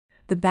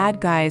The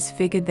bad guys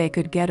figured they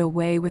could get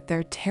away with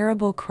their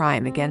terrible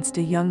crime against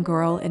a young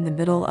girl in the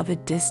middle of a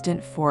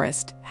distant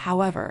forest.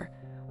 However,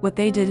 what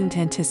they didn't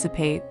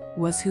anticipate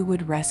was who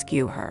would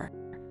rescue her.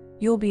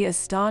 You'll be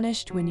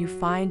astonished when you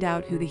find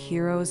out who the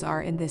heroes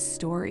are in this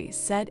story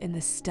set in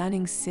the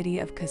stunning city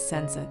of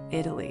Casenza,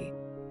 Italy.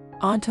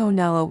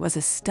 Antonella was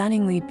a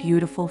stunningly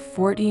beautiful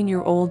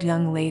 14-year-old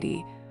young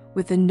lady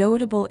with a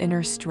notable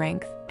inner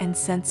strength and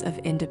sense of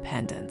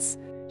independence.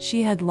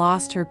 She had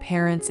lost her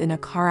parents in a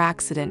car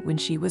accident when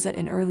she was at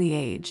an early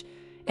age,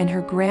 and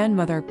her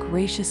grandmother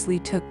graciously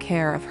took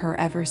care of her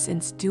ever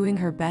since, doing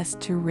her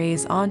best to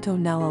raise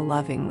Antonella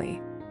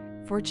lovingly.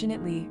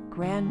 Fortunately,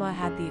 Grandma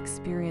had the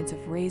experience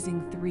of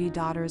raising 3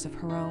 daughters of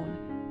her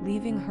own,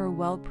 leaving her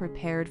well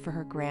prepared for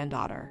her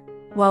granddaughter.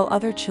 While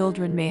other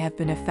children may have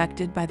been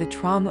affected by the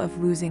trauma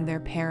of losing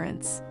their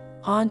parents,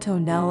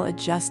 Antonella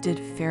adjusted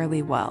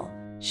fairly well.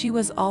 She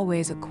was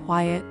always a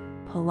quiet,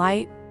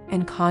 polite,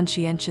 and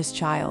conscientious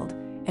child,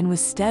 and was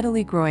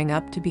steadily growing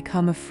up to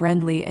become a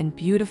friendly and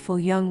beautiful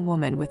young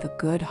woman with a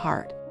good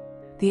heart.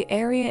 The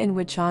area in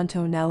which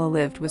Antonella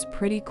lived was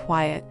pretty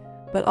quiet,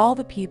 but all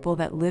the people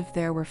that lived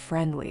there were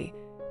friendly,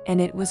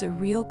 and it was a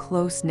real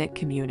close-knit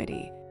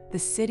community. The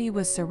city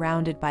was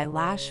surrounded by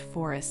lush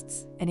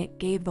forests, and it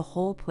gave the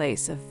whole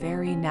place a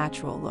very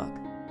natural look.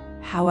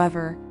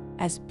 However,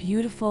 as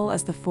beautiful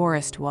as the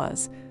forest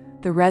was,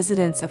 the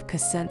residents of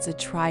Casenza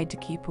tried to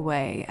keep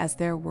away, as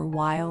there were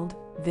wild,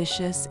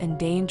 vicious, and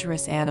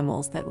dangerous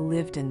animals that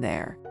lived in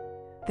there.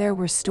 There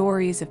were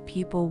stories of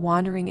people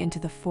wandering into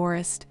the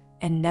forest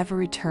and never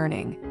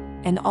returning,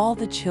 and all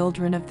the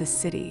children of the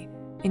city,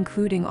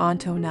 including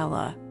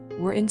Antonella,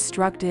 were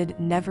instructed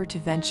never to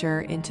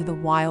venture into the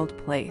wild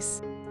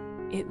place.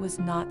 It was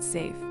not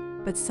safe,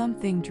 but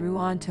something drew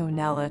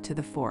Antonella to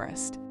the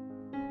forest.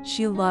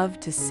 She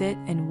loved to sit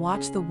and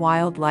watch the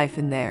wildlife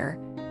in there,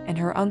 and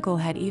her uncle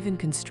had even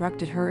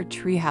constructed her a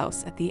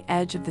treehouse at the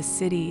edge of the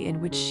city in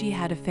which she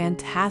had a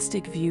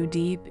fantastic view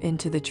deep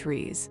into the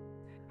trees.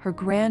 Her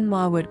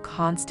grandma would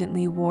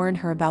constantly warn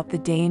her about the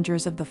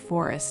dangers of the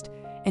forest,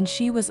 and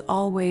she was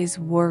always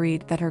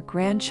worried that her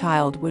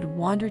grandchild would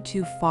wander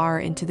too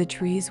far into the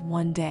trees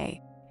one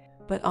day.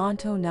 But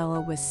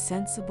Antonella was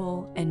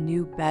sensible and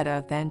knew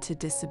better than to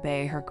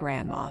disobey her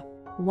grandma.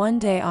 One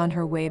day on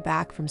her way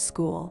back from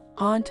school,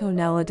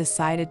 Antonella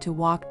decided to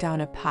walk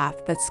down a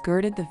path that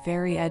skirted the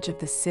very edge of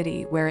the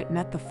city where it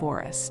met the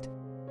forest.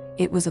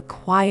 It was a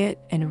quiet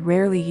and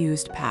rarely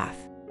used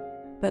path,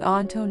 but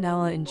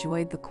Antonella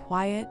enjoyed the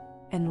quiet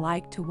and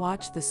liked to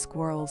watch the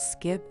squirrels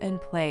skip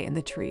and play in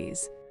the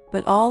trees.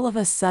 But all of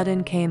a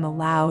sudden came a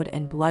loud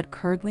and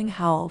blood-curdling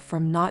howl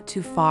from not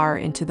too far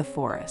into the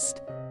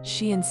forest.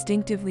 She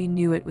instinctively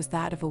knew it was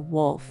that of a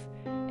wolf,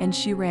 and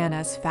she ran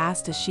as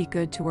fast as she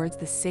could towards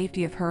the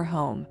safety of her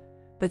home,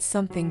 but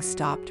something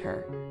stopped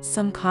her,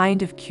 some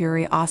kind of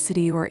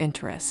curiosity or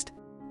interest.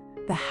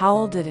 The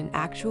howl didn't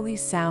actually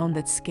sound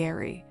that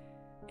scary,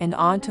 and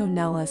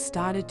Antonella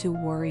started to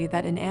worry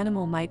that an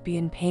animal might be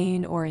in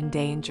pain or in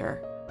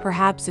danger.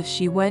 Perhaps if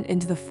she went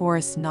into the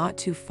forest not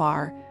too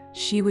far,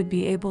 she would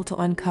be able to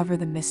uncover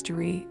the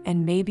mystery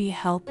and maybe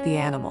help the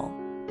animal.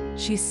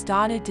 She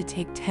started to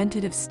take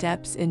tentative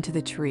steps into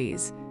the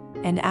trees,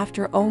 and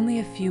after only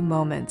a few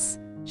moments,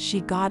 she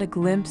got a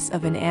glimpse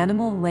of an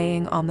animal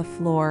laying on the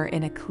floor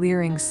in a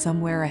clearing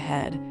somewhere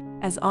ahead.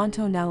 As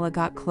Antonella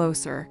got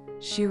closer,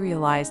 she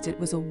realized it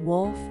was a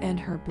wolf, and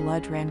her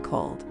blood ran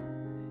cold.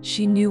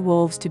 She knew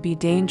wolves to be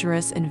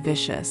dangerous and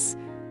vicious,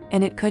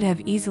 and it could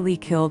have easily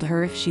killed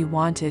her if she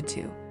wanted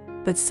to.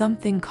 But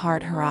something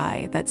caught her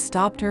eye that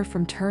stopped her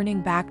from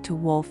turning back to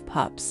wolf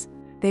pups.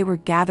 They were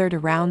gathered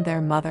around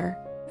their mother,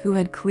 who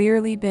had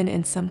clearly been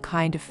in some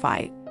kind of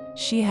fight.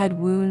 She had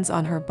wounds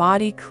on her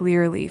body,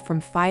 clearly from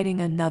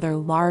fighting another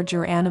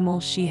larger animal.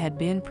 She had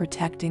been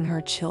protecting her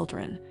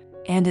children,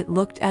 and it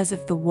looked as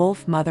if the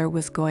wolf mother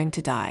was going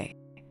to die.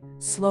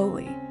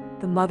 Slowly,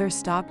 the mother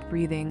stopped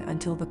breathing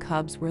until the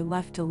cubs were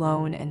left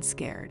alone and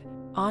scared.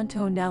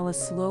 Antonella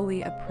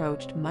slowly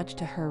approached, much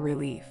to her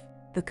relief.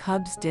 The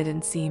cubs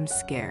didn't seem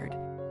scared.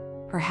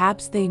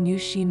 Perhaps they knew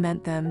she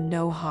meant them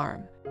no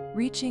harm.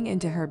 Reaching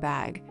into her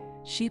bag,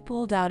 she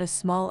pulled out a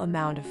small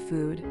amount of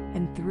food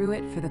and threw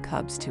it for the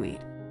cubs to eat.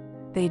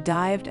 They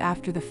dived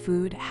after the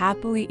food,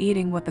 happily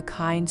eating what the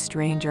kind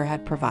stranger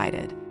had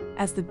provided.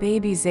 As the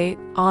babies ate,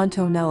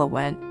 Antonella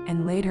went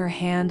and laid her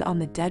hand on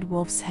the dead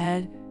wolf's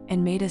head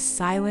and made a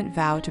silent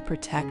vow to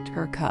protect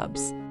her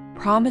cubs,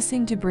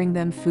 promising to bring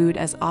them food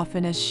as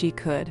often as she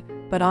could.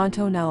 But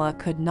Antonella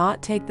could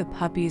not take the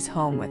puppies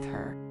home with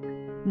her.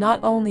 Not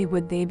only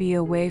would they be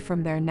away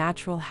from their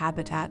natural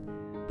habitat,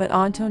 but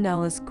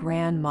Antonella's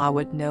grandma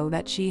would know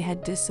that she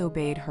had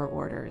disobeyed her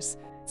orders.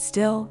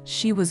 Still,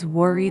 she was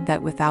worried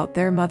that without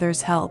their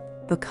mother's help,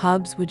 the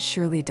cubs would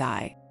surely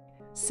die.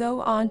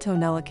 So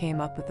Antonella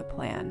came up with a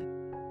plan.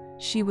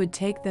 She would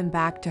take them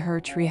back to her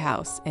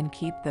treehouse and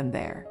keep them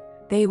there.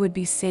 They would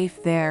be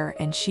safe there,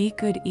 and she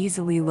could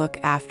easily look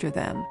after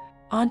them.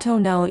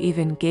 Antonella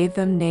even gave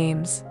them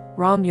names: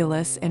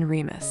 Romulus and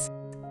Remus.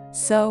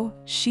 So,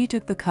 she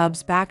took the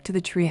cubs back to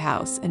the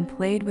treehouse and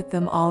played with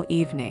them all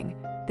evening.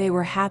 They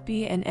were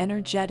happy and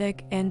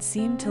energetic and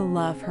seemed to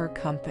love her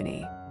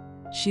company.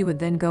 She would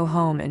then go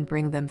home and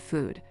bring them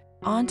food.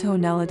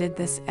 Antonella did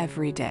this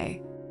every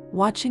day,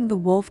 watching the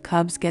wolf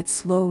cubs get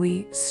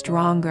slowly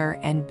stronger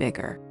and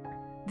bigger.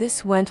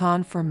 This went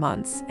on for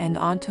months, and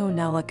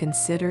Antonella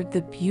considered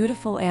the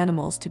beautiful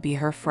animals to be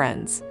her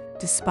friends.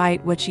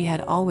 Despite what she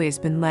had always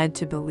been led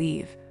to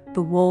believe,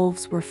 the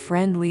wolves were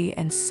friendly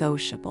and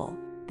sociable.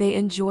 They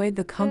enjoyed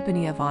the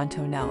company of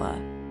Antonella,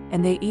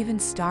 and they even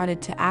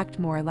started to act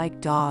more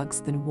like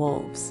dogs than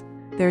wolves.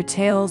 Their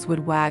tails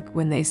would wag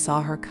when they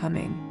saw her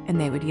coming, and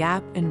they would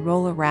yap and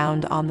roll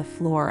around on the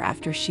floor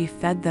after she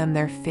fed them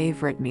their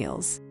favorite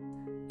meals.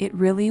 It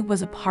really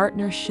was a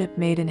partnership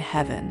made in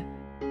heaven.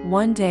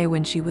 One day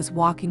when she was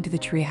walking to the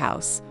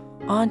treehouse,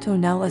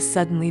 Antonella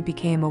suddenly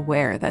became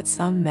aware that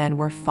some men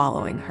were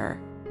following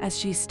her. As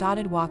she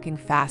started walking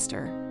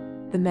faster,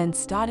 the men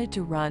started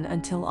to run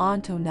until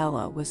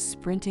Antonella was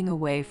sprinting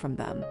away from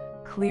them.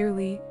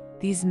 Clearly,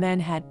 these men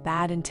had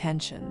bad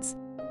intentions.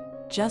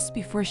 Just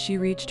before she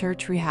reached her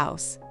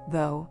treehouse,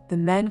 though, the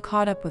men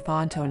caught up with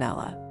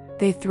Antonella.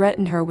 They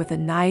threatened her with a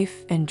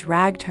knife and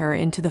dragged her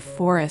into the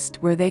forest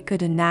where they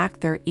could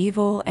enact their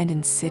evil and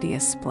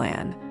insidious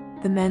plan.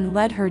 The men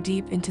led her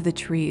deep into the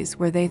trees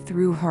where they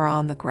threw her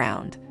on the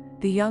ground.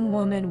 The young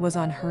woman was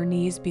on her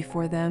knees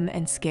before them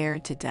and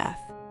scared to death.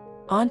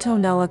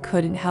 Antonella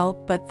couldn't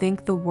help but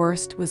think the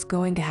worst was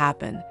going to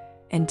happen,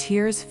 and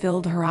tears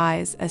filled her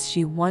eyes as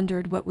she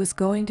wondered what was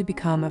going to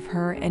become of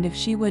her and if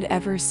she would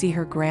ever see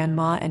her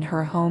grandma and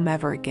her home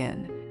ever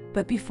again.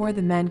 But before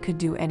the men could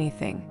do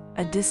anything,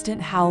 a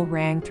distant howl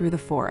rang through the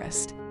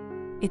forest.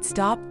 It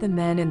stopped the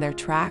men in their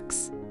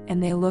tracks,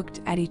 and they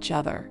looked at each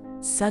other,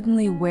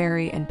 suddenly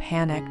wary and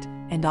panicked,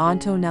 and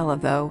Antonella,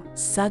 though,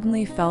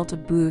 suddenly felt a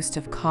boost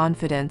of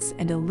confidence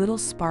and a little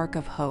spark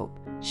of hope.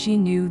 She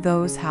knew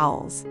those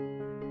howls.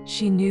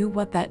 She knew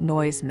what that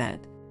noise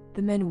meant.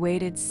 The men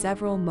waited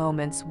several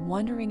moments,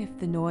 wondering if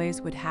the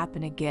noise would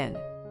happen again,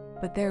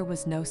 but there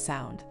was no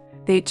sound.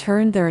 They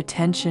turned their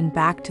attention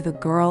back to the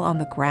girl on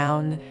the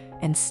ground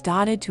and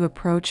started to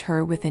approach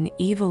her with an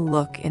evil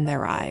look in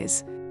their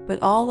eyes.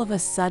 But all of a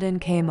sudden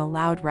came a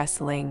loud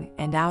rustling,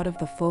 and out of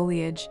the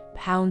foliage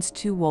pounced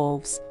two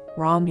wolves,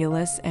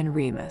 Romulus and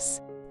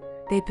Remus.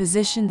 They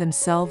positioned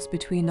themselves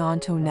between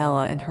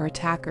Antonella and her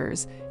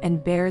attackers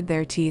and bared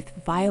their teeth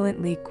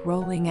violently,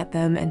 growling at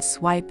them and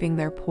swiping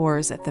their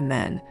paws at the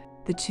men.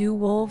 The two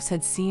wolves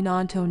had seen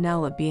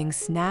Antonella being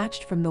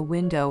snatched from the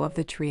window of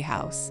the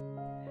treehouse.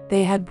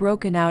 They had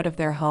broken out of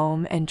their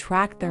home and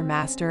tracked their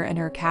master and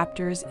her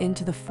captors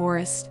into the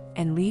forest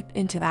and leaped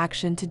into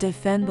action to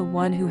defend the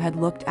one who had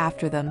looked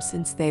after them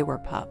since they were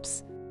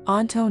pups.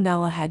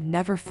 Antonella had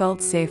never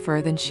felt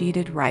safer than she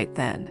did right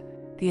then.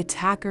 The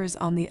attackers,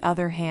 on the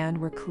other hand,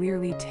 were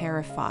clearly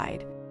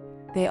terrified.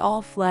 They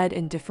all fled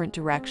in different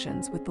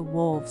directions, with the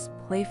wolves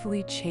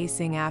playfully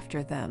chasing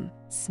after them,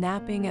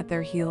 snapping at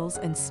their heels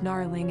and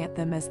snarling at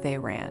them as they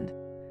ran.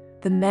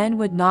 The men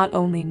would not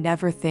only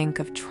never think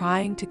of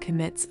trying to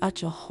commit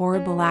such a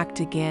horrible act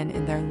again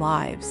in their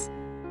lives,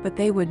 but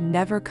they would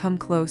never come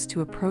close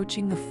to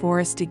approaching the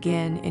forest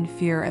again in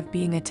fear of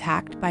being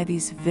attacked by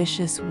these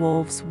vicious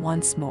wolves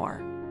once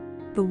more.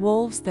 The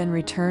wolves then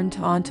returned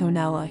to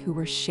Antonella, who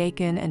were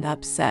shaken and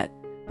upset,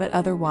 but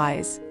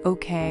otherwise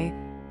okay.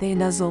 They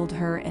nuzzled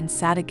her and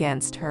sat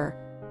against her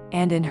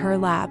and in her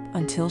lap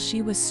until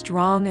she was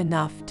strong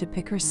enough to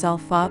pick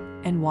herself up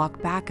and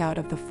walk back out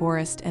of the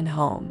forest and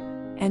home.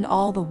 And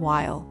all the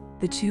while,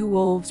 the two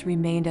wolves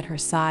remained at her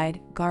side,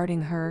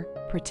 guarding her,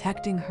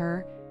 protecting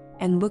her,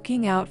 and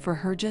looking out for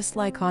her just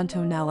like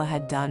Antonella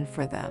had done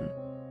for them.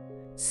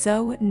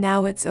 So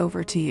now it's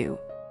over to you.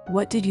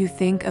 What did you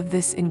think of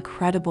this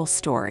incredible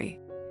story?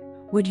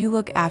 Would you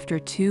look after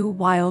two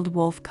wild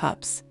wolf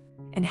cubs?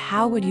 And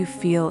how would you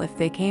feel if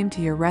they came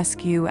to your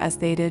rescue as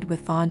they did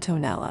with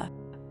Antonella?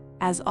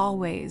 As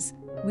always,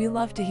 we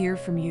love to hear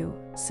from you,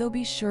 so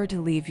be sure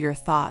to leave your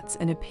thoughts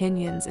and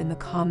opinions in the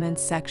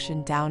comments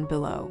section down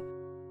below.